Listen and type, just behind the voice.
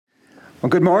Well,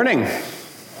 good morning,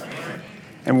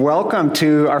 and welcome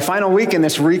to our final week in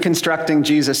this Reconstructing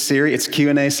Jesus series. It's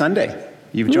Q&A Sunday.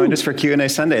 You've joined us for Q&A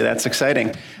Sunday. That's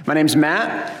exciting. My name's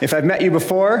Matt. If I've met you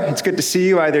before, it's good to see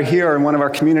you either here or in one of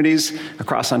our communities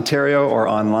across Ontario or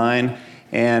online.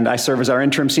 And I serve as our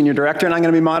interim senior director, and I'm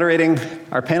going to be moderating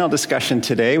our panel discussion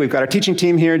today. We've got our teaching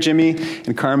team here, Jimmy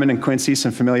and Carmen and Quincy,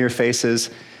 some familiar faces.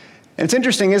 And it's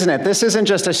interesting, isn't it? This isn't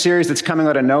just a series that's coming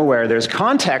out of nowhere. There's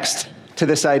context to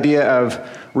this idea of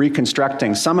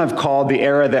reconstructing. Some have called the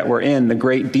era that we're in the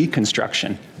Great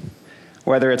Deconstruction.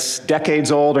 Whether it's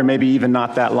decades old or maybe even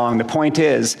not that long, the point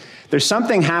is there's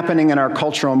something happening in our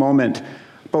cultural moment,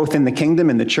 both in the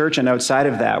kingdom, in the church, and outside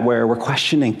of that, where we're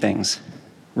questioning things.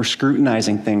 We're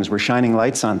scrutinizing things. We're shining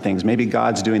lights on things. Maybe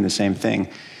God's doing the same thing.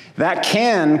 That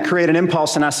can create an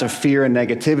impulse in us of fear and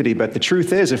negativity, but the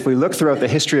truth is, if we look throughout the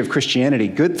history of Christianity,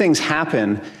 good things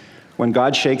happen when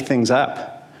God shakes things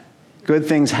up. Good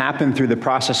things happen through the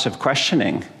process of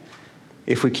questioning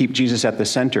if we keep Jesus at the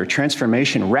center.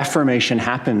 Transformation, reformation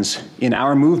happens in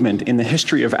our movement, in the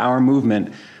history of our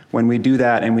movement, when we do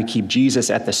that and we keep Jesus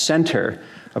at the center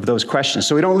of those questions.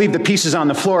 So we don't leave the pieces on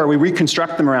the floor, we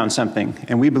reconstruct them around something.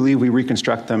 And we believe we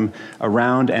reconstruct them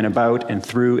around and about and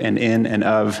through and in and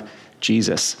of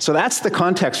Jesus. So that's the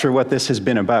context for what this has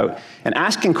been about. And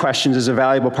asking questions is a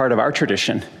valuable part of our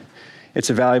tradition. It's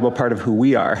a valuable part of who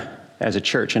we are as a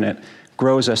church, and it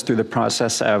grows us through the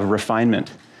process of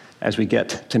refinement as we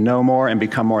get to know more and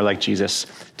become more like Jesus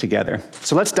together.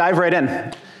 So let's dive right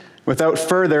in without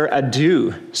further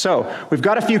ado. So we've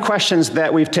got a few questions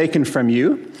that we've taken from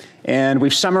you, and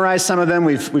we've summarized some of them.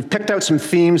 We've picked out some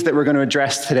themes that we're going to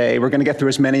address today. We're going to get through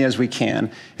as many as we can,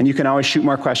 and you can always shoot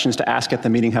more questions to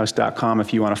ask@themeetinghouse.com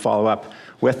if you want to follow up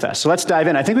with us. So let's dive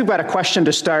in. I think we've got a question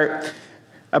to start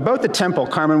about the temple.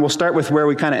 Carmen, we'll start with where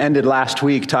we kind of ended last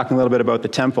week, talking a little bit about the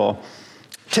temple.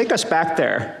 Take us back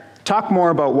there. Talk more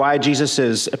about why Jesus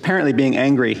is apparently being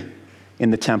angry in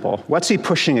the temple. What's he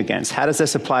pushing against? How does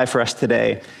this apply for us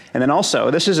today? And then also,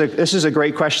 this is a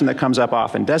great question that comes up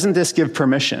often. Doesn't this give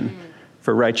permission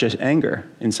for righteous anger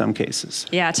in some cases?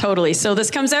 Yeah, totally. So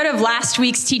this comes out of last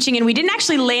week's teaching, and we didn't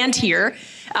actually land here.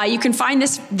 You can find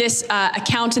this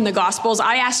account in the Gospels.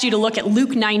 I asked you to look at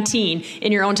Luke 19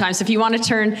 in your own time. So if you want to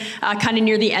turn kind of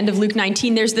near the end of Luke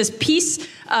 19, there's this piece,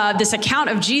 this account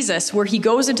of Jesus where he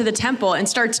goes into the temple and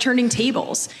starts turning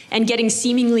tables and getting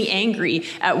seemingly angry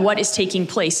at what is taking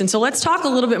place. And so let's talk a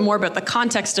little bit more about the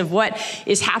context of what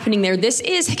is happening there. This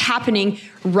is happening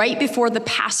right before the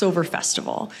Passover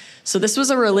festival. So this was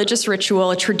a religious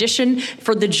ritual, a tradition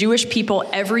for the Jewish people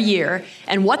every year.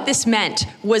 And what this meant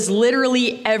was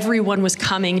literally everyone was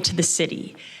coming to the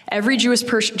city. Every Jewish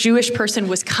person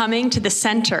was coming to the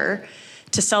center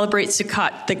to celebrate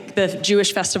Sukkot, the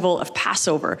Jewish festival of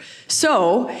Passover.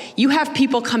 So you have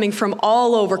people coming from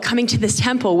all over, coming to this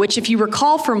temple, which if you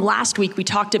recall from last week, we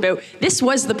talked about, this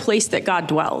was the place that God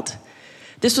dwelled.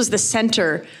 This was the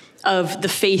center of the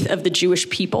faith of the Jewish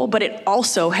people, but it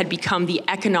also had become the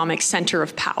economic center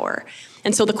of power.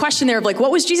 And so the question there of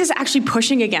what was Jesus actually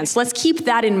pushing against? Let's keep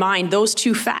that in mind, those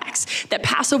two facts, that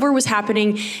Passover was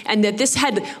happening and that this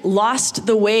had lost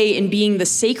the way in being the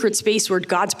sacred space where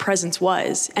God's presence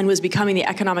was and was becoming the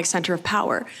economic center of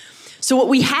power. So what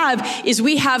we have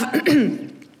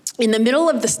in the middle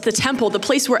of the temple, the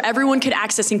place where everyone could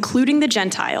access, including the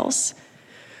Gentiles,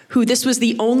 who this was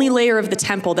the only layer of the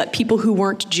temple that people who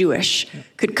weren't Jewish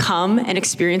could come and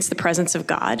experience the presence of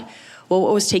God. Well,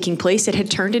 what was taking place? It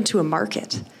had turned into a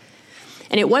market.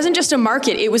 And it wasn't just a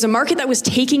market, it was a market that was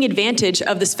taking advantage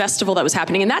of this festival that was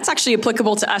happening. And that's actually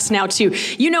applicable to us now too.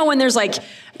 You know, when there's like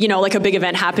a big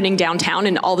event happening downtown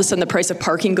and all of a sudden the price of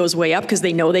parking goes way up because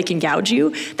they know they can gouge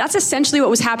you. That's essentially what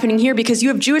was happening here, because you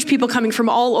have Jewish people coming from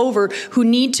all over who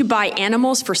need to buy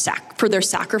animals for their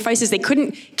sacrifices. They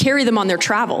couldn't carry them on their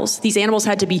travels. These animals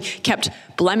had to be kept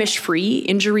blemish-free,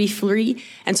 injury-free.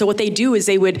 And so what they do is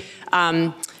they would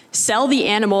sell the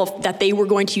animal that they were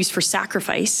going to use for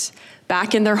sacrifice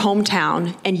back in their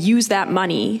hometown and use that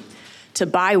money to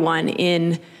buy one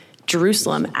in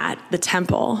Jerusalem at the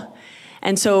temple.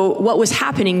 And so what was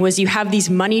happening was you have these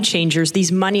money changers,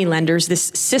 these money lenders, this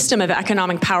system of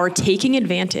economic power taking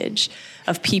advantage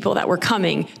of people that were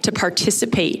coming to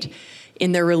participate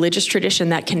in their religious tradition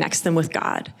that connects them with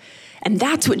God. And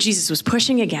that's what Jesus was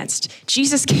pushing against.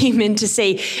 Jesus came in to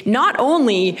say, not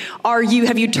only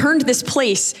have you turned this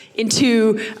place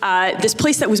into this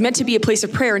place that was meant to be a place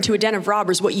of prayer into a den of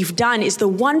robbers, what you've done is the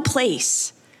one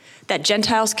place that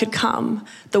Gentiles could come,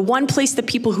 the one place that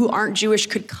people who aren't Jewish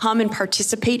could come and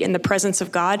participate in the presence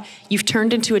of God, you've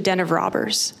turned into a den of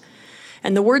robbers.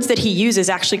 And the words that he uses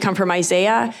actually come from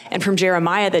Isaiah and from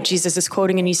Jeremiah that Jesus is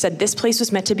quoting. And he said, this place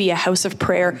was meant to be a house of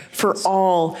prayer for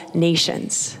all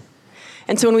nations.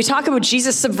 And so when we talk about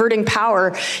Jesus subverting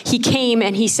power, he came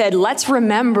and he said, let's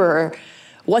remember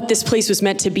what this place was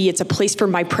meant to be. It's a place for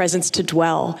my presence to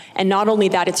dwell. And not only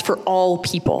that, it's for all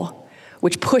people,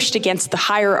 which pushed against the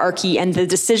hierarchy and the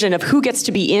decision of who gets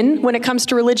to be in when it comes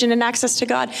to religion and access to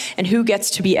God and who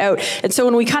gets to be out. And so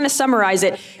when we kind of summarize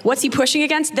it, what's he pushing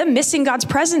against? Them missing God's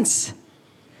presence.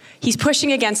 He's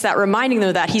pushing against that, reminding them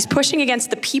of that. He's pushing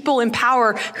against the people in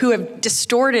power who have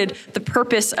distorted the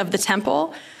purpose of the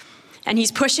temple. And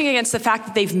he's pushing against the fact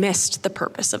that they've missed the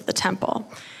purpose of the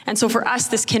temple. And so for us,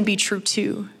 this can be true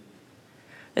too.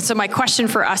 And so my question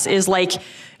for us is like,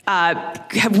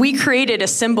 have we created a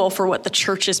symbol for what the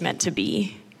church is meant to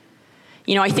be?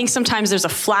 You know, I think sometimes there's a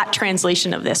flat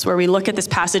translation of this where we look at this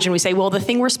passage and we say, well, the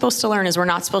thing we're supposed to learn is we're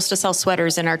not supposed to sell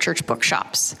sweaters in our church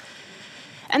bookshops.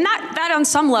 And that on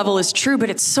some level is true, but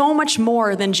it's so much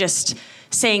more than just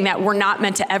saying that we're not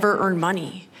meant to ever earn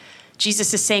money.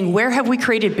 Jesus is saying, where have we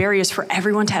created barriers for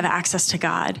everyone to have access to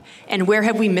God? And where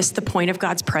have we missed the point of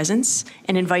God's presence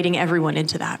and inviting everyone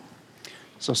into that?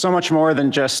 So much more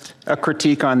than just a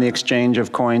critique on the exchange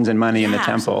of coins and money in the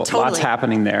temple. Totally. Lots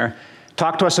happening there.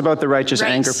 Talk to us about the righteous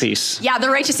anger piece. Yeah,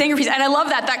 the righteous anger piece. And I love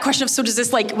that question of, so does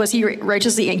this, like, was he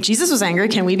righteously angry? Jesus was angry.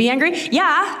 Can we be angry?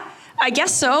 Yeah, I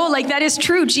guess so. Like, that is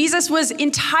true. Jesus was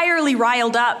entirely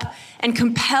riled up and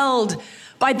compelled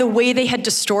by the way they had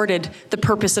distorted the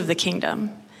purpose of the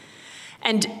kingdom.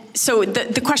 And so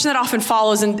the question that often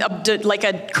follows, and like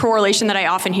a correlation that I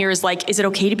often hear is like, is it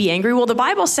okay to be angry? Well, the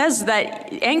Bible says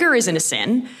that anger isn't a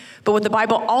sin, but what the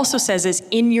Bible also says is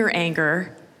in your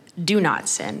anger, do not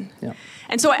sin. Yeah.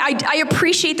 And so I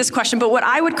appreciate this question, but what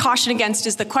I would caution against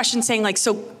is the question saying like,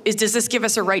 does this give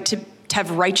us a right to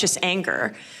have righteous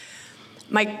anger?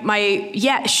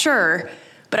 Yeah, sure.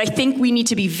 But I think we need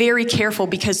to be very careful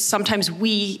because sometimes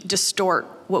we distort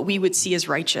what we would see as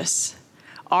righteous.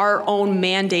 Our own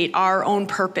mandate, our own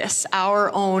purpose,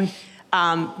 our own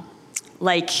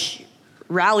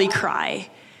rally cry.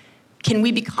 Can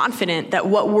we be confident that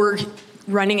what we're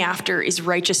running after is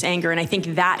righteous anger? And I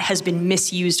think that has been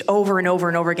misused over and over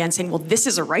and over again, saying, well, this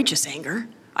is a righteous anger.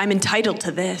 I'm entitled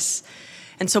to this.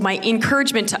 And so my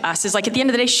encouragement to us is like, at the end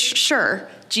of the day, sure,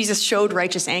 Jesus showed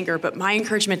righteous anger, but my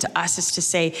encouragement to us is to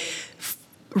say,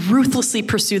 ruthlessly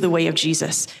pursue the way of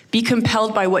Jesus. Be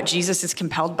compelled by what Jesus is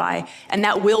compelled by, and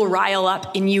that will rile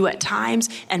up in you at times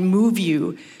and move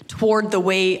you toward the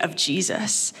way of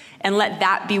Jesus. And let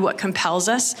that be what compels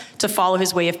us to follow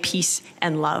his way of peace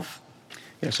and love.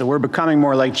 Yeah, so we're becoming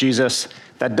more like Jesus.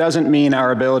 That doesn't mean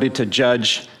our ability to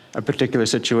judge a particular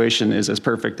situation is as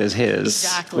perfect as his,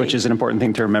 exactly. Which is an important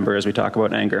thing to remember as we talk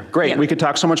about anger. Great, yeah. We could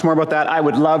talk so much more about that. I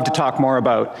would love to talk more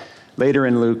about, later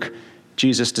in Luke,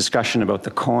 Jesus' discussion about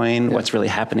the coin, what's really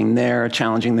happening there,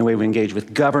 challenging the way we engage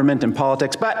with government and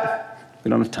politics, but we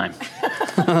don't have time.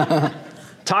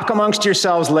 Talk amongst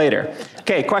yourselves later.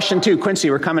 Okay, question 2. Quincy,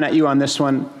 we're coming at you on this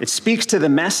one. It speaks to the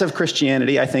mess of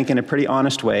Christianity, I think, in a pretty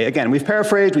honest way. Again, we've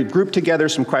paraphrased, we've grouped together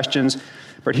some questions,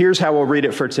 but here's how we'll read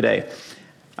it for today.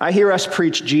 I hear us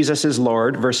preach Jesus is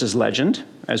Lord versus legend,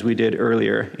 as we did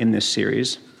earlier in this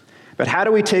series. But how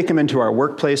do we take him into our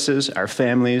workplaces, our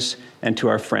families, and to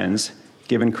our friends,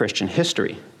 given Christian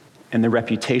history and the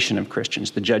reputation of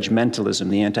Christians, the judgmentalism,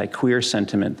 the anti-queer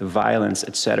sentiment, the violence,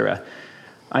 etc.?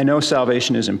 I know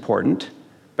salvation is important,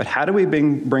 but how do we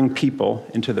bring people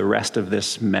into the rest of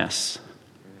this mess?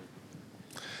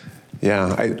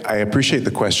 Yeah, I appreciate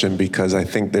the question because I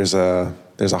think there's a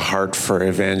heart for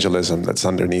evangelism that's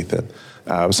underneath it.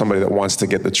 Somebody that wants to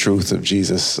get the truth of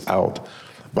Jesus out,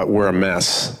 but we're a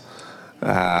mess,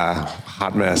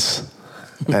 hot mess.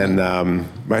 And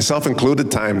myself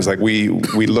included, times like we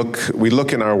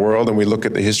look in our world and we look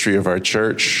at the history of our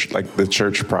church, like the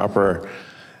church proper,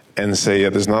 and say, yeah,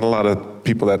 there's not a lot of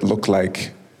people that look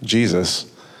like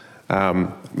Jesus,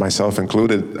 myself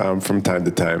included, from time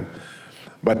to time.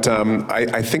 But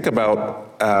I think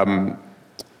about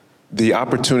the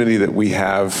opportunity that we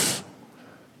have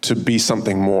to be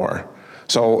something more.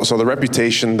 So the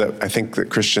reputation that I think that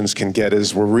Christians can get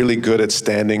is we're really good at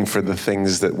standing for the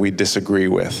things that we disagree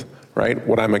with, right?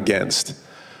 What I'm against.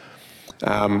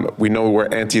 We know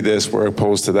we're anti this, we're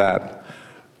opposed to that.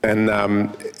 And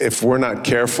if we're not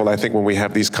careful, I think when we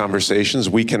have these conversations,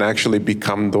 we can actually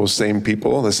become those same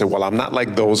people that say, well, I'm not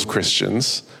like those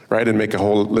Christians, right? And make a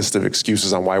whole list of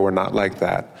excuses on why we're not like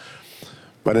that.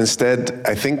 But instead,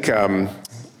 I think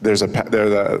there's a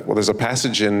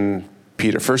passage in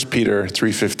 1 Peter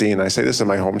 3:15. I say this in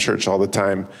my home church all the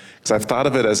time because I've thought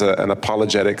of it as an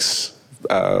apologetics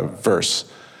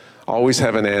verse. always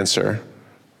have an answer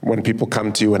when people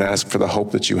come to you and ask for the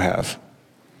hope that you have.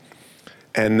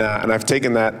 And I've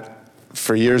taken that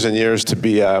for years and years to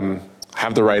be,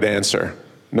 have the right answer.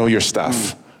 Know your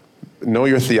stuff. Know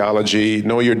your theology,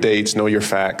 know your dates, know your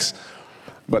facts.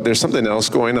 But there's something else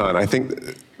going on. I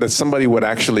think that somebody would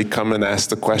actually come and ask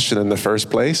the question in the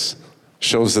first place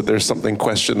shows that there's something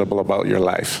questionable about your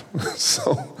life.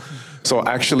 So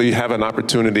actually have an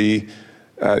opportunity,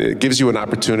 it gives you an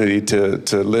opportunity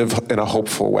to live in a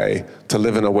hopeful way, to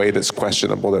live in a way that's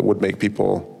questionable, that would make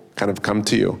people kind of come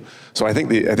to you. So I think,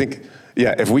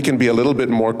 if we can be a little bit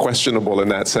more questionable in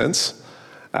that sense,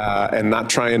 and not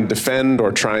try and defend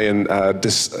or try and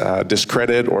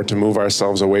discredit or to move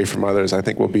ourselves away from others, I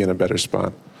think we'll be in a better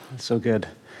spot. That's so good.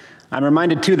 I'm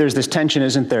reminded, too, there's this tension,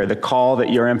 isn't there? The call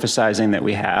that you're emphasizing that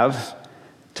we have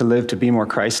to live to be more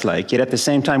Christ-like. Yet at the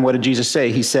same time, what did Jesus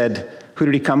say? He said, who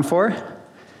did he come for?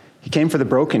 He came for the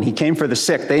broken. He came for the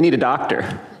sick. They need a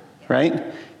doctor, right?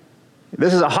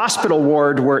 This is a hospital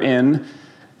ward we're in,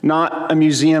 not a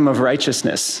museum of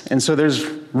righteousness. And so there's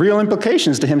real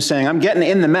implications to him saying, I'm getting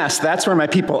in the mess. That's where my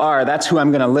people are. That's who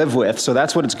I'm going to live with. So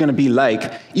that's what it's going to be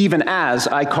like, even as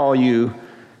I call you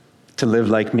to live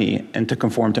like me and to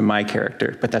conform to my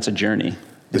character. But that's a journey.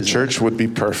 The church would be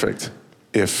perfect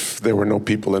if there were no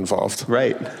people involved.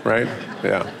 Right. Right?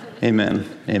 Yeah. Amen.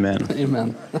 Amen.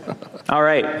 Amen. All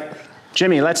right.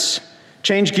 Jimmy, let's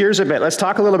change gears a bit. Let's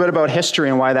talk a little bit about history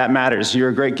and why that matters. You're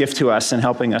a great gift to us in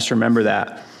helping us remember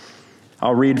that.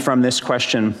 I'll read from this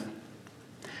question.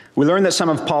 We learn that some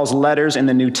of Paul's letters in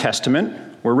the New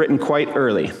Testament were written quite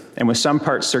early, and with some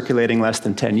parts circulating less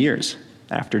than 10 years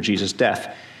after Jesus'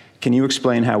 death. Can you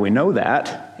explain how we know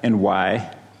that and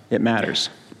why it matters?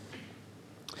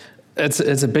 It's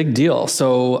a big deal.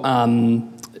 So,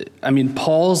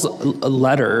 Paul's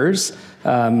letters,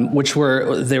 which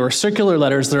were circular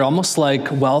letters, they're almost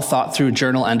like well thought through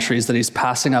journal entries that he's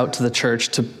passing out to the church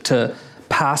to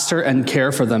pastor and care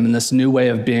for them in this new way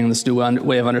of being, this new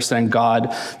way of understanding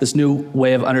God, this new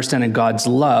way of understanding God's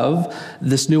love,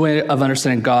 this new way of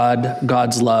understanding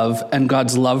God's love, and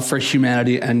God's love for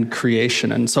humanity and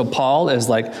creation. And so Paul is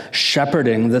like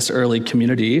shepherding this early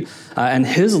community, and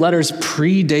his letters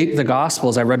predate the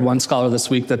Gospels. I read one scholar this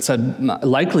week that said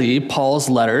likely Paul's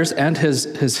letters and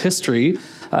his history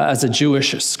as a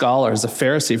Jewish scholar, as a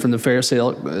Pharisee from the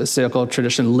Pharisaical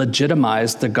tradition,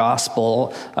 legitimized the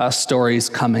gospel stories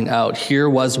coming out. Here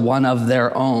was one of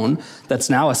their own that's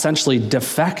now essentially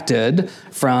defected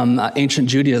from ancient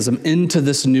Judaism into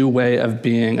this new way of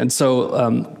being. And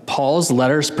so Paul's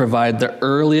letters provide the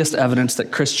earliest evidence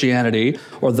that Christianity,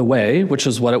 or the way, which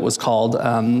is what it was called,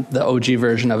 the OG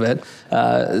version of it,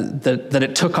 that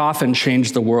it took off and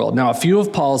changed the world. Now, a few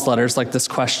of Paul's letters, like this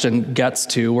question gets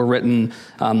to, were written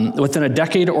within a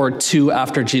decade or two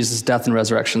after Jesus' death and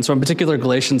resurrection. So in particular,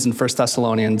 Galatians and 1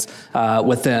 Thessalonians,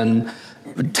 within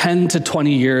 10 to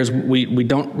 20 years, we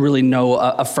don't really know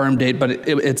a firm date, but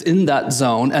it's in that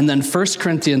zone. And then 1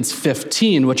 Corinthians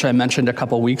 15, which I mentioned a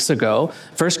couple weeks ago,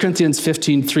 1 Corinthians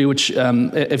 15:3, which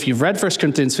if you've read 1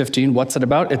 Corinthians 15, what's it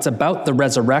about? It's about the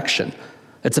resurrection.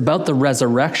 It's about the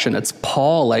resurrection. It's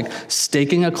Paul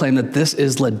staking a claim that this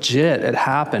is legit. It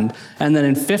happened. And then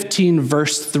in 15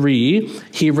 verse 3,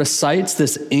 he recites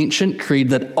this ancient creed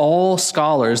that all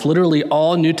scholars, literally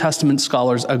all New Testament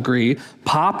scholars agree,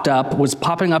 was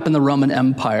popping up in the Roman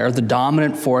Empire, the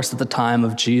dominant force at the time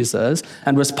of Jesus,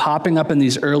 and was popping up in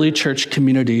these early church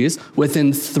communities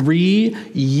within 3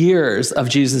 years of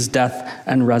Jesus' death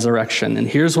and resurrection. And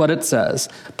here's what it says.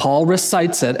 Paul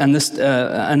recites it, and this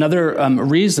another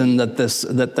reason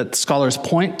that scholars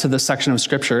point to this section of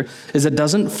Scripture is it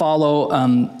doesn't follow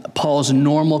Paul's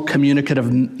normal communicative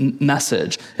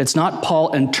message. It's not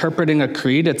Paul interpreting a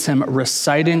creed, it's him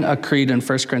reciting a creed in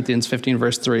 1 Corinthians 15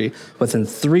 verse 3 within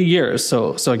 3 years.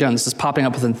 So again, this is popping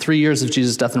up within 3 years of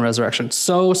Jesus' death and resurrection.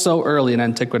 So early in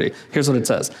antiquity. Here's what it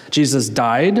says. Jesus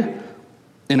died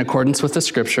in accordance with the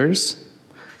Scriptures.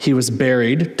 He was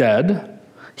buried, dead.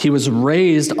 He was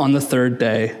raised on the third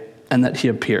day, and that he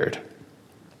appeared.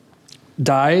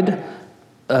 Died,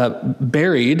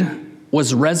 buried,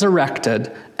 was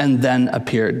resurrected, and then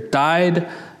appeared. Died,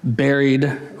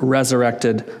 buried,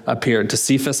 resurrected, appeared to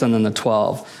Cephas and then the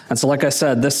 12. And so, like I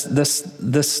said,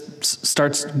 this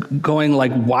starts going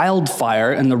like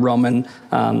wildfire in the Roman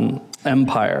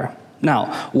Empire.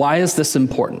 Now, why is this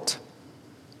important?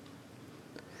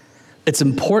 It's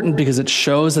important because it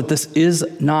shows that this is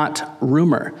not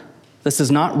rumor. This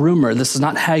is not rumor. This is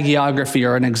not hagiography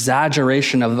or an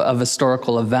exaggeration of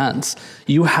historical events.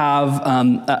 You have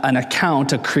an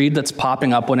account, a creed that's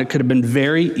popping up when it could have been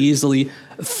very easily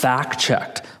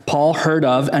fact-checked Paul heard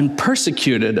of and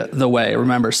persecuted the way.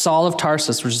 Remember, Saul of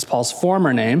Tarsus, which is Paul's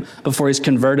former name, before he's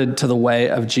converted to the way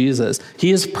of Jesus.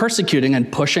 He is persecuting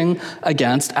and pushing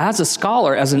against, as a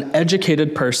scholar, as an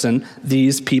educated person,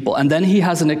 these people. And then he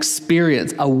has an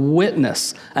experience, a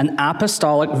witness, an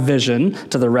apostolic vision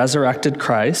to the resurrected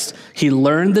Christ. He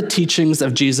learned the teachings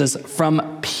of Jesus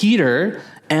from Peter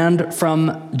and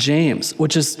from James,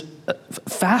 which is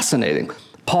fascinating.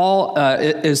 Paul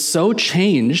is so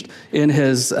changed in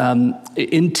his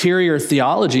interior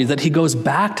theology that he goes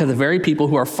back to the very people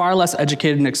who are far less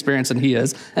educated and experienced than he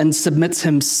is and submits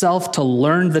himself to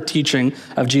learn the teaching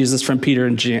of Jesus from Peter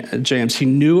and James. He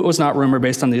knew it was not rumor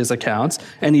based on these accounts,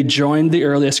 and he joined the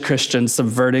earliest Christians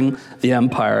subverting the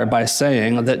empire by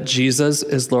saying that Jesus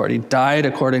is Lord. He died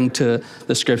according to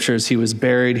the scriptures. He was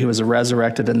buried, he was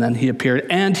resurrected, and then he appeared.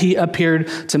 And he appeared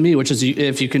to me, which is,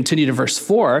 if you continue to verse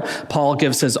 4, Paul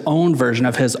gives his own version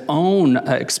of his own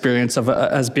experience of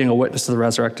as being a witness to the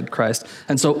resurrected Christ.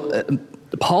 And so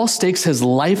Paul stakes his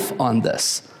life on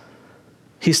this.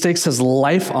 He stakes his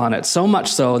life on it, so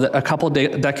much so that a couple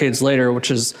decades later, which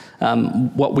is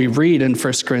what we read in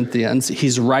 1 Corinthians,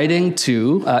 he's writing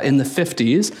to, in the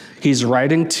 50s, he's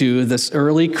writing to this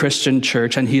early Christian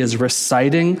church, and he is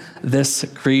reciting this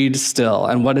creed still.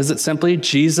 And what is it simply?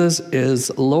 Jesus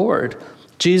is Lord.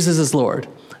 Jesus is Lord.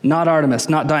 Not Artemis,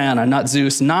 not Diana, not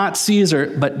Zeus, not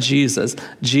Caesar, but Jesus.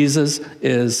 Jesus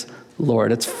is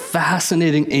Lord. It's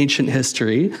fascinating ancient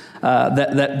history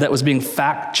that was being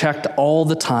fact-checked all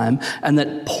the time, and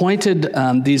that pointed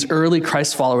these early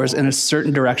Christ followers in a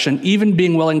certain direction, even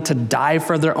being willing to die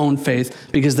for their own faith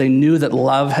because they knew that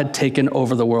love had taken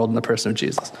over the world in the person of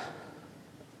Jesus.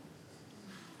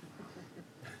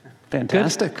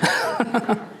 Fantastic.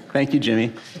 Thank you,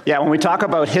 Jimmy. Yeah, when we talk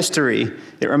about history,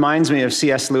 it reminds me of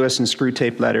C.S. Lewis and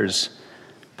Screwtape Letters,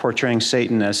 portraying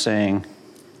Satan as saying,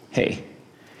 hey,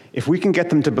 if we can get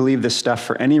them to believe this stuff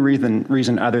for any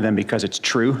reason other than because it's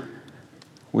true,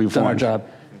 we've done won. our job.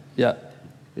 Yeah.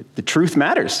 The truth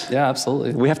matters. Yeah,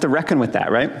 absolutely. We have to reckon with that,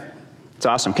 right? It's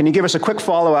awesome. Can you give us a quick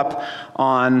follow-up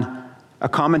on a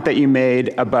comment that you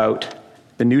made about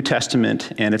the New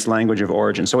Testament and its language of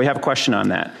origin? So we have a question on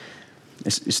that.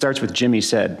 It starts with Jimmy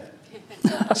said.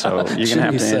 So you're going to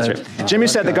have to answer it. Jimmy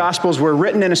said the Gospels were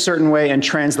written in a certain way and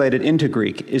translated into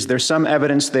Greek. Is there some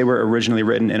evidence they were originally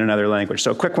written in another language? So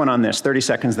a quick one on this, 30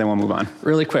 seconds, then we'll move on.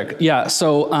 Really quick. Yeah,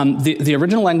 so the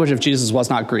original language of Jesus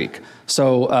was not Greek.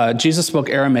 So Jesus spoke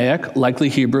Aramaic, likely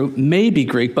Hebrew, maybe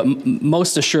Greek, but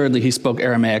most assuredly he spoke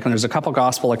Aramaic. And there's a couple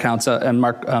gospel accounts in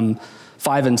Mark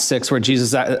 5 and 6, where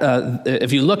Jesus,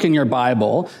 if you look in your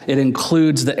Bible, it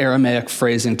includes the Aramaic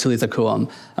phrasing, Talitha Koum.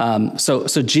 So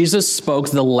Jesus spoke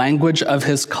the language of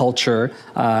his culture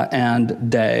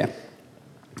and day.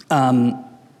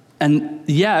 And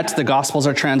yet, the Gospels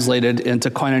are translated into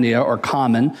Koinonia, or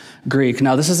common Greek.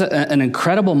 Now, this is an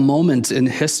incredible moment in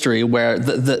history where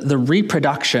the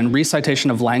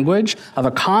recitation of language, of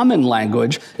a common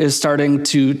language, is starting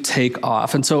to take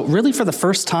off. And so really, for the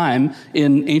first time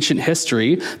in ancient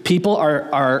history, people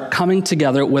are coming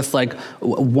together with like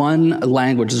one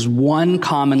language, is one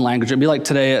common language. It'd be like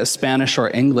today, Spanish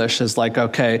or English is like,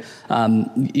 okay,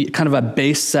 kind of a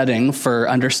base setting for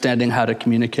understanding how to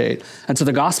communicate. And so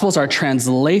the Gospels are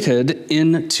translated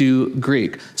into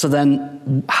Greek. So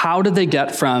then how did they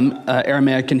get from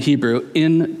Aramaic and Hebrew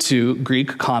into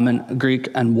Greek, common Greek,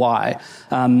 and why?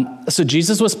 So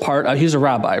Jesus was he's a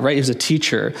rabbi, right? He was a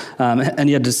teacher. And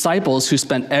he had disciples who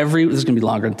spent this is going to be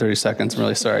longer than 30 seconds, I'm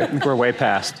really sorry. I think we're way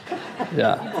past.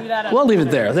 Yeah. We'll leave it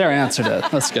there. There, I answered it.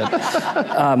 That's good.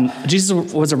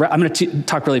 Jesus was I'm going to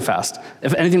talk really fast.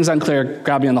 If anything's unclear,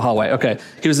 grab me in the hallway. Okay.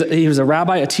 He was a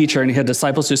rabbi, a teacher, and he had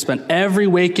disciples who spent every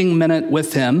waking minute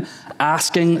with him,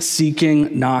 asking,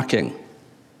 seeking, knocking.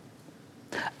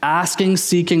 Asking,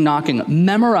 seeking, knocking,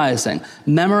 memorizing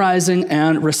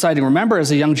and reciting. Remember,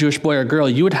 as a young Jewish boy or girl,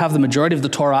 you would have the majority of the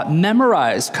Torah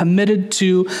memorized, committed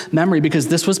to memory, because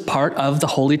this was part of the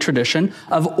holy tradition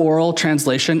of oral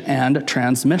translation and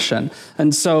transmission.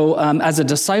 And so as a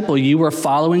disciple, you were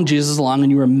following Jesus along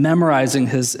and you were memorizing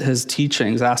his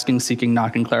teachings, asking, seeking,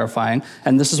 knocking, clarifying.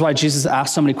 And this is why Jesus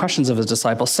asked so many questions of his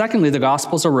disciples. Secondly, the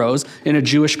Gospels arose in a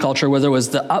Jewish culture where there was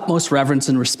the utmost reverence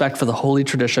and respect for the holy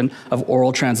tradition of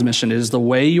oral transmission. It is the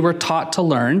way you were taught to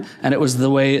learn, and it was the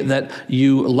way that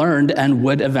you learned and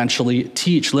would eventually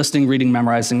teach. Listening, reading,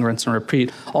 memorizing, rinse and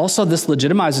repeat. Also, this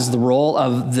legitimizes the role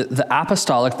of the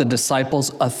apostolic, the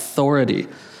disciples' authority.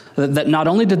 That not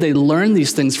only did they learn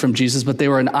these things from Jesus, but they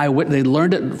were an eyewitness. They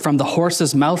learned it from the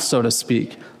horse's mouth, so to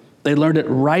speak. They learned it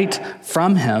right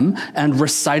from him and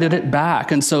recited it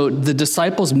back. And so the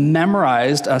disciples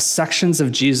memorized sections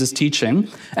of Jesus' teaching.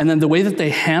 And then the way that they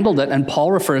handled it, and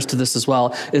Paul refers to this as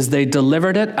well, is they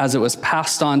delivered it as it was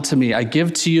passed on to me. I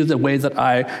give to you the way that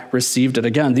I received it.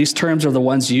 Again, these terms are the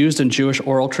ones used in Jewish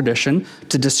oral tradition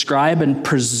to describe and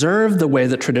preserve the way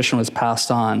that tradition was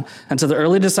passed on. And so the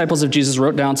early disciples of Jesus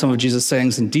wrote down some of Jesus'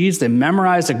 sayings and deeds. They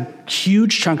memorized a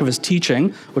huge chunk of his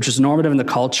teaching, which was normative in the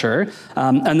culture.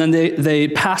 And then they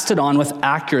passed it on with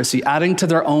accuracy, adding to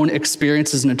their own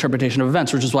experiences and interpretation of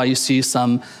events, which is why you see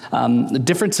some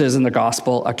differences in the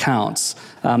gospel accounts.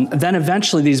 Then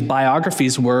eventually these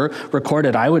biographies were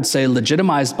recorded, I would say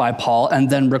legitimized by Paul, and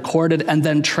then recorded and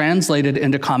then translated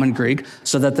into common Greek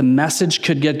so that the message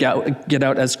could get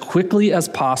out as quickly as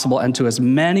possible and to as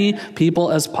many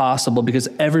people as possible, because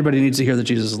everybody needs to hear that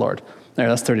Jesus is Lord. There,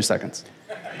 that's 30 seconds.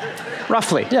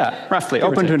 Roughly. Yeah. Roughly.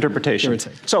 Open to interpretation.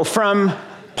 So from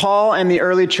Paul and the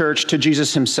early church to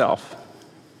Jesus himself,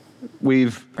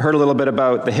 we've heard a little bit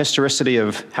about the historicity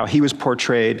of how he was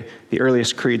portrayed, the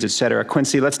earliest creeds, etc.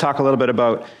 Quincy, let's talk a little bit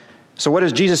about, so what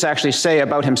does Jesus actually say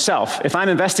about himself? If I'm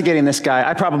investigating this guy,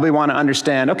 I probably want to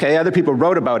understand, okay, other people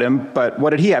wrote about him, but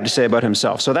what did he have to say about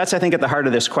himself? So that's, I think, at the heart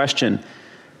of this question.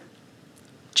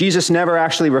 Jesus never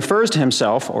actually refers to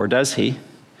himself, or does he?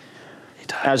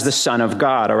 As the Son of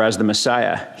God or as the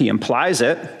Messiah. He implies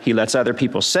it, he lets other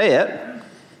people say it,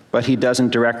 but he doesn't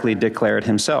directly declare it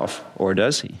himself, or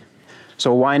does he?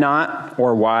 So why not,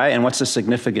 or why, and what's the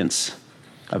significance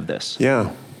of this?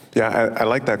 Yeah, I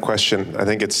like that question. I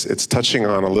think it's touching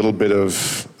on a little bit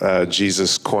of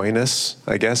Jesus' coyness,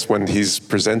 I guess, when he's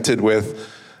presented with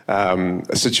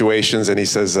situations and he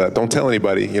says, don't tell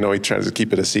anybody, he tries to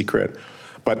keep it a secret.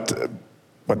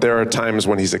 But there are times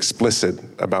when he's explicit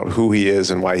about who he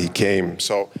is and why he came.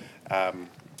 So,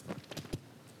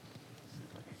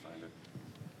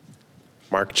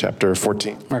 Mark chapter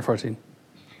 14. Mark 14.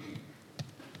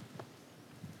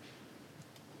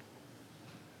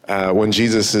 When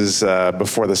Jesus is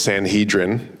before the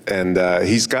Sanhedrin, and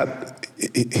he's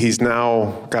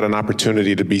now got an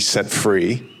opportunity to be set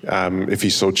free if he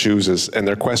so chooses, and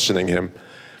they're questioning him.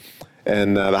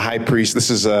 And the high priest, this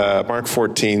is Mark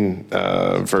 14,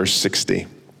 verse 60.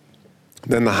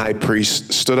 Then the high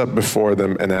priest stood up before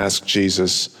them and asked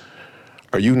Jesus,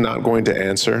 "Are you not going to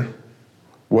answer?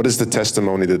 What is the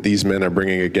testimony that these men are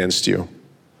bringing against you?"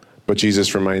 But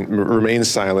Jesus remained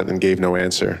silent and gave no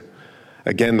answer.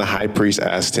 Again, the high priest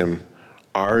asked him,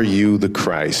 "Are you the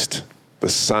Christ, the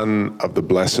Son of the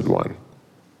Blessed One?"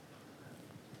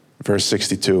 Verse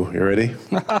 62, you ready?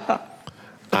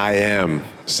 "I am,"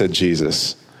 said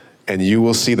Jesus, "and you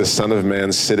will see the Son of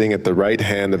Man sitting at the right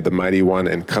hand of the Mighty One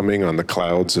and coming on the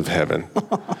clouds of heaven."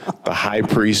 The high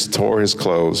priest tore his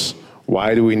clothes.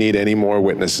 "Why do we need any more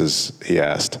witnesses?" he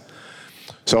asked.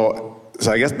 So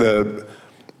I guess the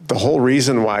whole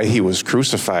reason why he was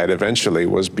crucified eventually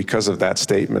was because of that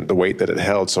statement, the weight that it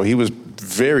held. So he was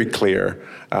very clear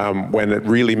when it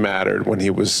really mattered, when he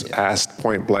was asked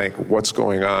point blank, what's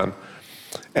going on?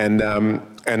 And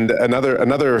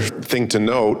another thing to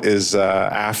note is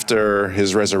after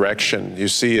his resurrection, you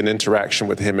see an interaction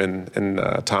with him and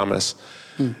Thomas.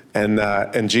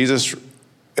 And Jesus,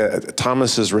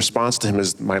 Thomas's response to him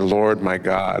is, "My Lord, my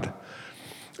God."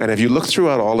 And if you look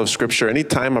throughout all of Scripture,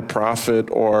 anytime a prophet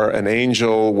or an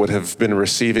angel would have been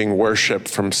receiving worship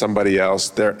from somebody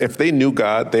else, if they knew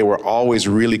God, they were always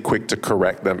really quick to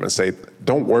correct them and say,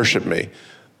 "Don't worship me.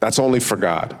 That's only for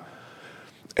God."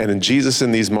 And in Jesus,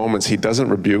 in these moments, he doesn't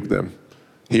rebuke them.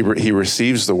 He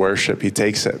receives the worship. He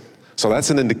takes it. So that's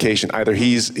an indication. Either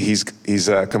he's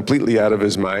completely out of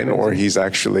his mind, or he's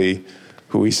actually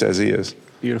who he says he is.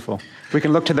 Beautiful. We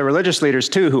can look to the religious leaders,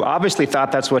 too, who obviously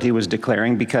thought that's what he was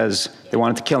declaring because they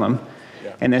wanted to kill him.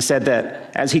 Yeah. And they said that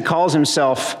as he calls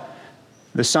himself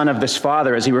the son of this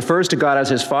Father, as he refers to God as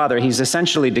his Father, he's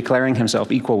essentially declaring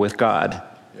himself equal with God.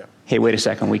 Yeah. Hey, wait a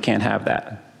second, we can't have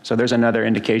that. So there's another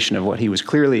indication of what he was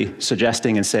clearly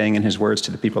suggesting and saying in his words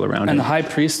to the people around him. And the high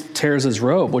priest tears his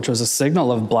robe, which was a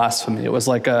signal of blasphemy. It was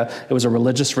a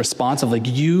religious response of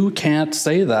you can't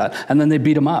say that. And then they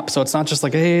beat him up. So it's not just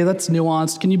hey, that's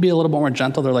nuanced. Can you be a little bit more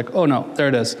gentle? They're like, oh no, there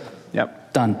it is.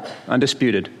 Yep. Done.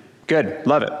 Undisputed. Good.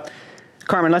 Love it.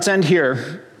 Carmen, let's end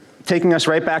here, taking us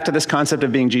right back to this concept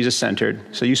of being Jesus-centered.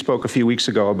 So you spoke a few weeks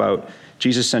ago about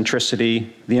Jesus centricity,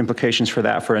 the implications for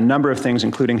that, for a number of things,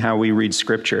 including how we read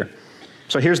Scripture.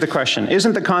 So here's the question.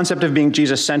 Isn't the concept of being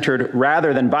Jesus-centered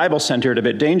rather than Bible-centered a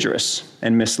bit dangerous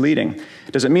and misleading?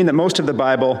 Does it mean that most of the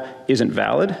Bible isn't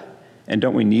valid? And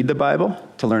don't we need the Bible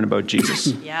to learn about Jesus?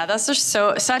 Yeah, those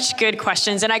are such good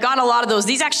questions. And I got a lot of those.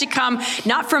 These actually come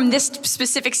not from this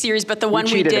specific series, but the one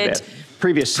we did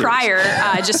previous series.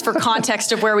 Prior, just for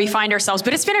context of where we find ourselves.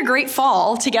 But it's been a great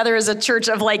fall together as a church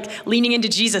of like leaning into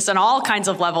Jesus on all kinds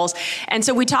of levels. And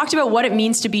so we talked about what it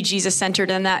means to be Jesus-centered,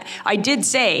 and that I did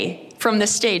say from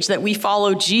this stage that we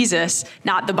follow Jesus,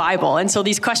 not the Bible. And so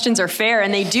these questions are fair,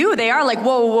 and they are like,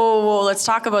 whoa, let's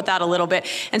talk about that a little bit.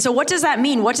 And so what does that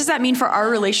mean? What does that mean for our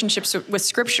relationships with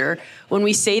Scripture when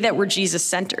we say that we're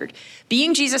Jesus-centered?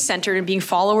 Being Jesus-centered and being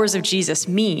followers of Jesus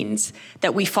means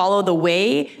that we follow the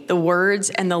way, the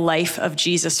words, and the life of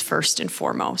Jesus first and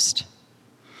foremost.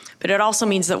 But it also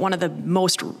means that one of the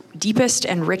most deepest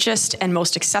and richest and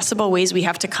most accessible ways we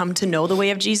have to come to know the way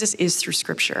of Jesus is through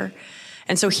Scripture.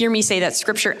 And so hear me say that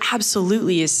Scripture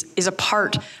absolutely is a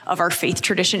part of our faith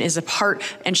tradition, is a part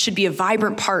and should be a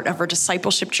vibrant part of our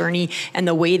discipleship journey and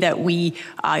the way that we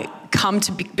come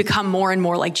to become more and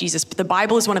more like Jesus. But the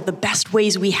Bible is one of the best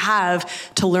ways we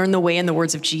have to learn the way and the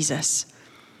words of Jesus.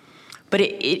 But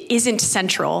it isn't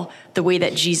central the way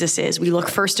that Jesus is. We look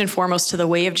first and foremost to the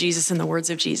way of Jesus and the words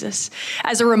of Jesus.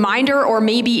 As a reminder, or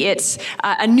maybe it's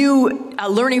a new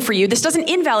learning for you, this doesn't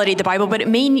invalidate the Bible, but it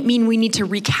may mean we need to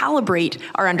recalibrate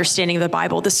our understanding of the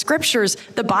Bible. The Scriptures,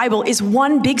 the Bible, is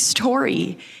one big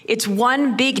story. It's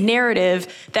one big narrative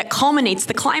that culminates.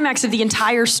 The climax of the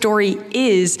entire story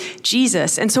is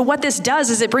Jesus. And so what this does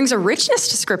is it brings a richness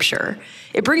to Scripture.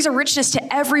 It brings a richness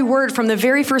to every word from the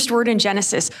very first word in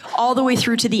Genesis all the way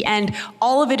through to the end.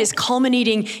 All of it is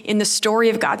culminating in the story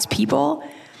of God's people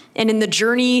and in the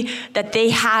journey that they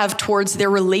have towards their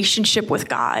relationship with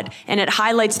God. And it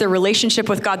highlights their relationship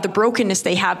with God, the brokenness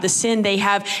they have, the sin they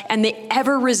have, and the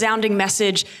ever-resounding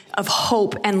message of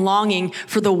hope and longing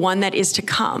for the one that is to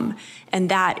come. And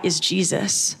that is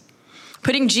Jesus.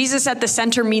 Putting Jesus at the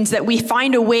center means that we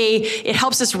find a way, it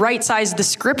helps us right-size the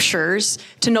Scriptures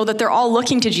to know that they're all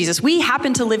looking to Jesus. We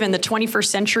happen to live in the 21st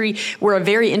century. We're a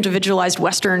very individualized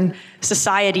Western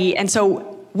society. And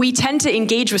so we tend to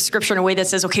engage with Scripture in a way that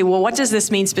says, okay, well, what does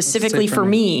this mean specifically for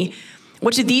me?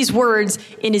 What do these words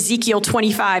in Ezekiel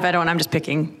 25, I'm just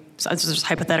picking, so this is just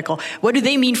hypothetical. What do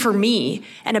they mean for me?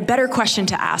 And a better question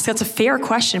to ask, that's a fair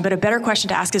question, but a better question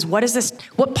to ask is,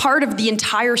 what part of the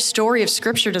entire story of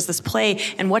Scripture does this play?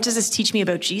 And what does this teach me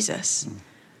about Jesus?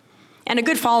 And a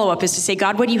good follow-up is to say,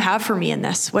 God, what do you have for me in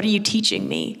this? What are you teaching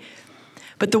me?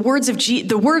 But the words of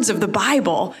the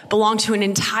Bible belong to an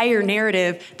entire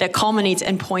narrative that culminates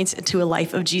and points to a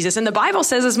life of Jesus. And the Bible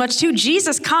says as much too.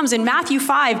 Jesus comes in Matthew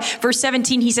 5, verse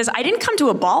 17. He says, I didn't come to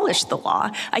abolish the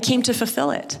law. I came to fulfill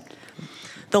it.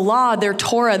 The law, their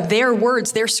Torah, their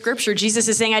words, their Scripture. Jesus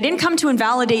is saying, I didn't come to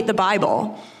invalidate the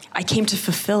Bible. I came to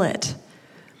fulfill it.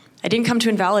 I didn't come to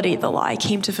invalidate the law. I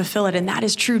came to fulfill it. And that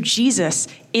is true. Jesus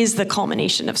is the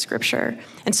culmination of Scripture.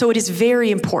 And so it is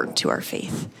very important to our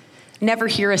faith. Never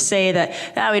hear us say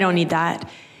that, we don't need that.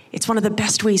 It's one of the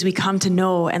best ways we come to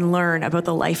know and learn about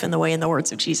the life and the way and the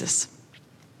words of Jesus.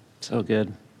 So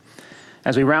good.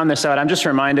 As we round this out, I'm just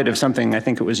reminded of something, I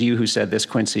think it was you who said this,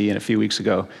 Quincy, a few weeks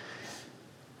ago.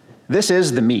 This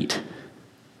is the meat.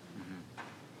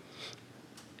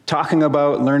 Talking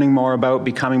about, learning more about,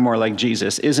 becoming more like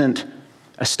Jesus isn't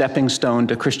a stepping stone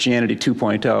to Christianity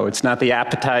 2.0. It's not the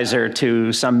appetizer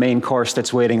to some main course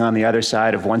that's waiting on the other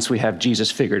side of once we have Jesus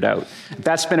figured out.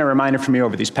 That's been a reminder for me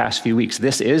over these past few weeks.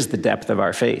 This is the depth of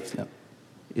our faith,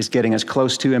 is getting as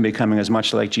close to and becoming as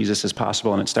much like Jesus as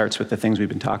possible, and it starts with the things we've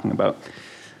been talking about.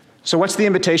 So what's the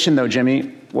invitation, though, Jimmy?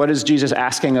 What is Jesus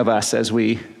asking of us as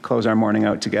we close our morning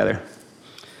out together?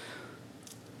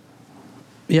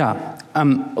 Yeah,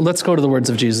 let's go to the words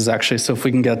of Jesus, actually. So if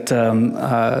we can get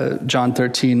John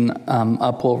 13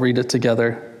 up, we'll read it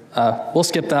together. We'll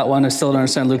skip that one. I still don't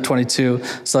understand Luke 22.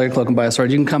 Sell your cloak and buy a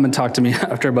sword. You can come and talk to me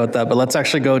after about that. But let's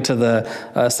actually go to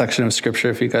the section of Scripture,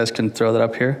 if you guys can throw that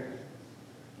up here.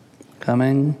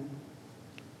 Coming.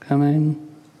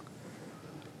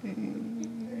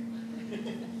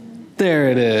 There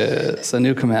it is, a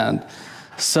new command.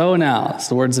 So now, it's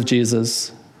the words of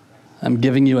Jesus. I'm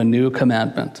giving you a new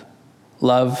commandment.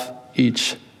 Love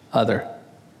each other.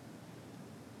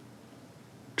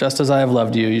 Just as I have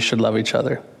loved you, you should love each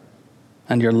other.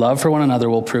 And your love for one another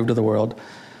will prove to the world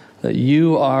that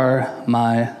you are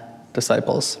my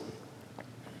disciples.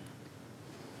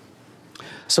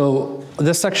 So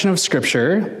this section of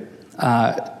Scripture,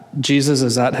 Jesus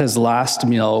is at his last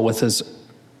meal with his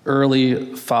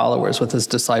early followers, with his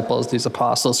disciples, these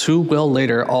apostles, who will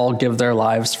later all give their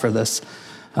lives for this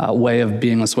way of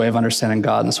being, this way of understanding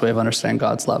God, and this way of understanding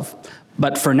God's love.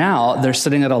 But for now, they're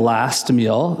sitting at a last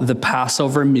meal, the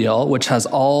Passover meal, which has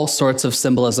all sorts of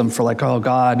symbolism for like, oh,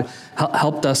 God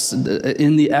helped us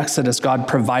in the Exodus. God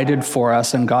provided for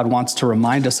us, and God wants to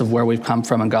remind us of where we've come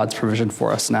from and God's provision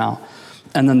for us now.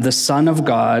 And then the Son of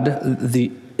God,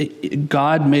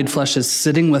 God made flesh, is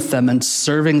sitting with them and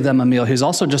serving them a meal. He's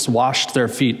also just washed their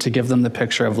feet to give them the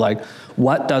picture of like,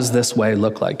 what does this way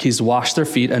look like? He's washed their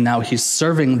feet, and now he's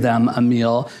serving them a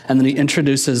meal. And then he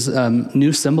introduces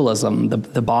new symbolism,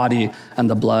 the body and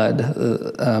the blood.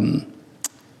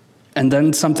 And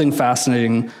then something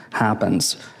fascinating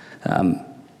happens.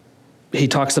 He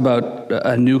talks about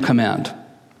a new command.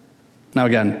 Now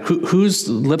again, whose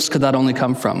lips could that only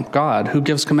come from? God. Who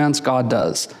gives commands? God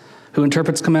does. Who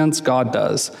interprets commands? God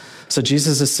does. So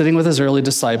Jesus is sitting with his early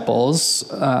disciples.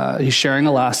 He's sharing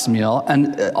a last meal.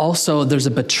 And also there's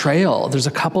a betrayal. There's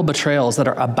a couple betrayals that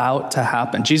are about to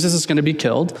happen. Jesus is going to be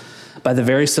killed by the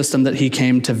very system that he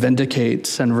came to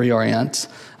vindicate and reorient.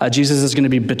 Jesus is going to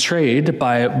be betrayed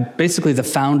by basically the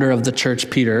founder of the church,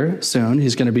 Peter, soon.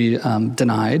 He's going to be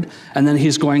denied. And then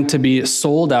he's going to be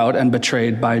sold out and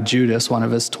betrayed by Judas, one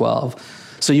of his 12.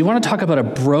 So you want to talk about a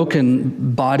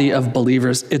broken body of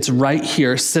believers. It's right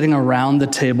here sitting around the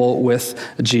table with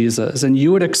Jesus. And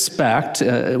you would expect,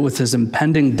 with his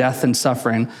impending death and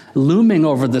suffering looming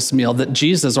over this meal, that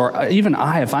Jesus, or even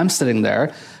I, if I'm sitting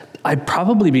there, I'd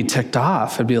probably be ticked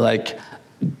off. I'd be like,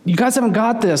 you guys haven't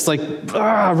got this. Like,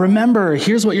 remember,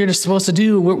 here's what you're just supposed to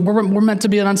do. We're meant to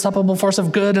be an unstoppable force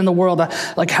of good in the world.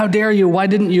 Like, how dare you? Why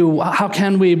didn't you? How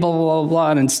can we? Blah, blah, blah,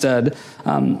 blah. And instead,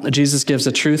 Jesus gives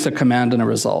a truth, a command, and a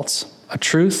result. A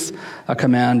truth, a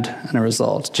command, and a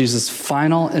result. Jesus'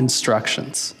 final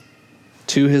instructions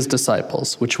to his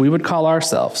disciples, which we would call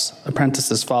ourselves,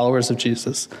 apprentices, followers of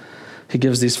Jesus. He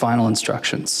gives these final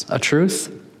instructions. A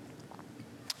truth,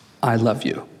 I love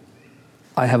you.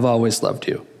 I have always loved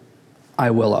you.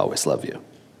 I will always love you.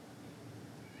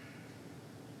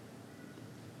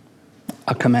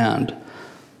 A command.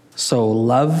 So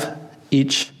love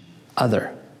each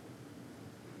other.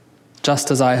 Just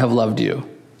as I have loved you,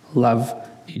 love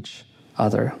each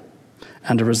other.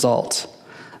 And a result.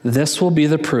 This will be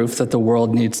the proof that the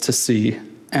world needs to see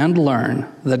and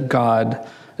learn that God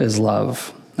is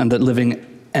love, and that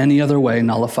living any other way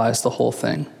nullifies the whole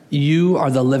thing. You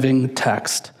are the living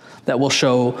text that will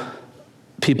show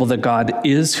people that God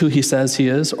is who he says he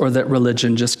is, or that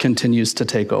religion just continues to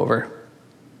take over.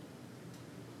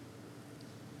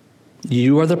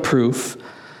 You are the proof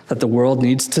that the world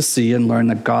needs to see and learn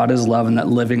that God is love, and that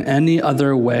living any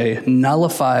other way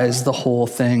nullifies the whole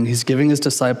thing. He's giving his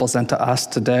disciples and to us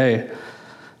today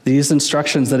these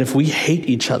instructions that if we hate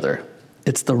each other,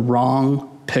 it's the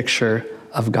wrong picture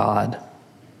of God.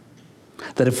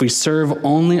 That if we serve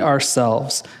only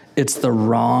ourselves, it's the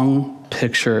wrong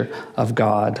picture of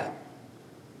God.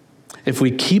 If we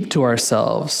keep to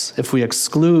ourselves, if we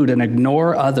exclude and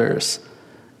ignore others,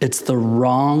 it's the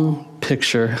wrong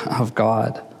picture of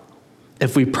God.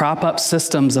 If we prop up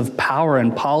systems of power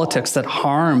and politics that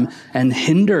harm and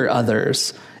hinder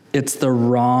others, it's the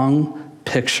wrong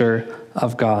picture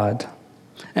of God.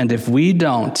 And if we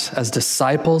don't, as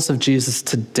disciples of Jesus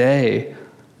today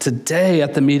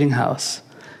at the meeting house,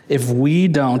 if we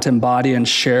don't embody and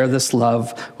share this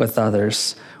love with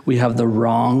others, we have the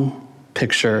wrong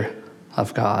picture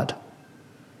of God.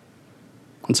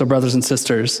 And so, brothers and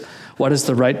sisters, what is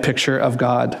the right picture of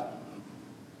God?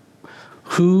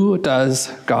 Who does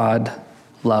God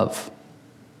love?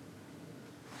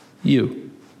 You.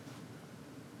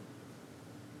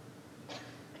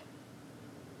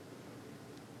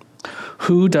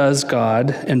 Who does God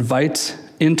invite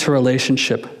into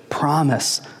relationship,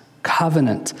 promise,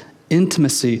 covenant,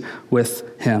 intimacy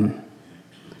with him?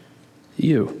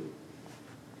 You.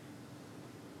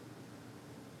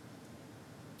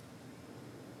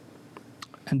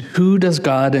 And who does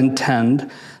God intend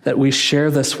that we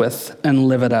share this with and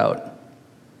live it out?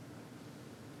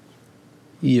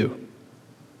 You.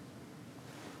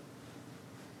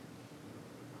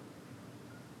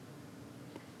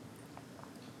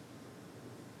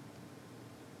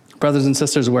 Brothers and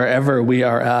sisters, wherever we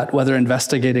are at, whether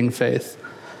investigating faith,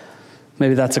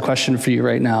 maybe that's a question for you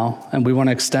right now. And we want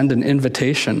to extend an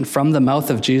invitation from the mouth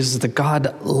of Jesus that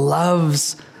God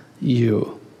loves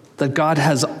you, that God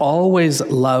has always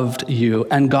loved you,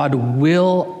 and God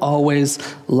will always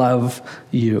love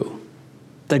you.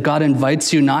 That God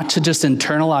invites you not to just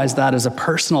internalize that as a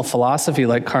personal philosophy,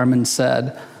 like Carmen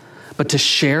said, but to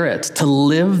share it, to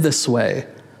live this way,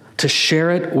 to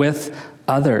share it with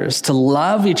others, to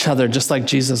love each other just like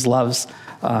Jesus loves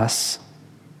us.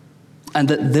 And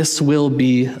that this will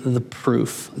be the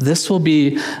proof. This will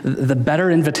be the better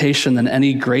invitation than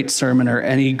any great sermon or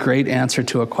any great answer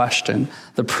to a question.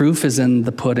 The proof is in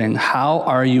the pudding. How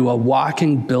are you a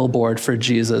walking billboard for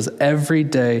Jesus every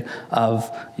day of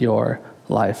your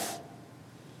life?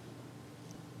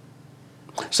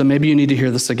 So maybe you need to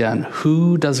hear this again.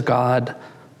 Who does God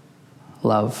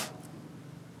love?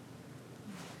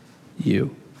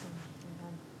 You.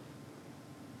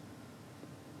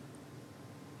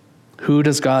 Who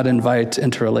does God invite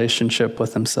into relationship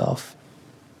with himself?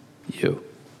 You.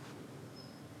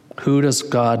 Who does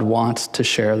God want to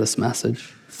share this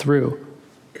message through?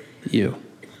 You,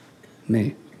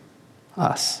 me,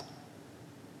 us.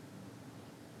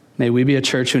 May we be a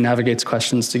church who navigates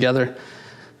questions together.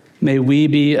 May we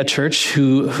be a church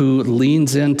who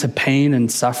leans into pain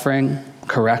and suffering,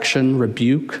 correction,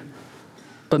 rebuke.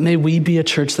 But may we be a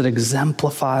church that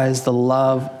exemplifies the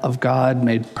love of God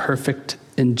made perfect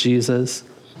in Jesus.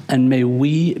 And may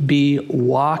we be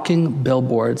walking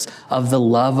billboards of the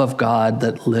love of God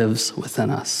that lives within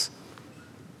us.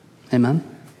 Amen?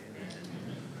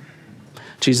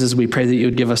 Jesus, we pray that you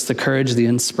would give us the courage, the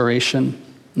inspiration,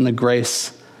 and the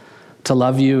grace to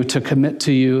love you, to commit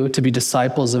to you, to be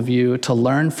disciples of you, to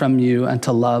learn from you, and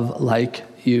to love like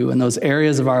you. In those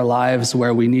areas of our lives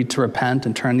where we need to repent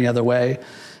and turn the other way,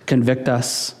 convict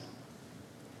us,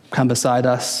 come beside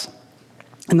us.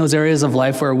 In those areas of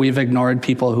life where we've ignored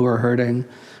people who are hurting,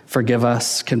 forgive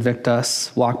us, convict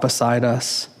us, walk beside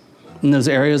us. In those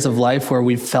areas of life where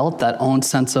we've felt that own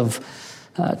sense of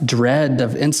dread,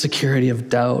 of insecurity, of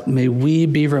doubt, may we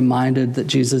be reminded that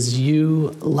Jesus,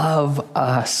 you love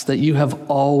us, that you have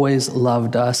always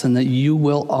loved us, and that you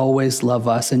will always love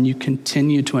us, and you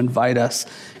continue to invite us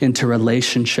into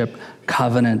relationship,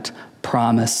 covenant,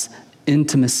 promise,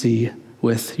 intimacy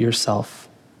with yourself.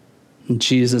 And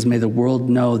Jesus, may the world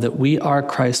know that we are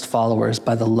Christ followers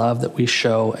by the love that we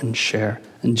show and share.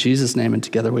 In Jesus' name, and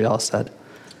together we all said,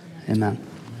 amen.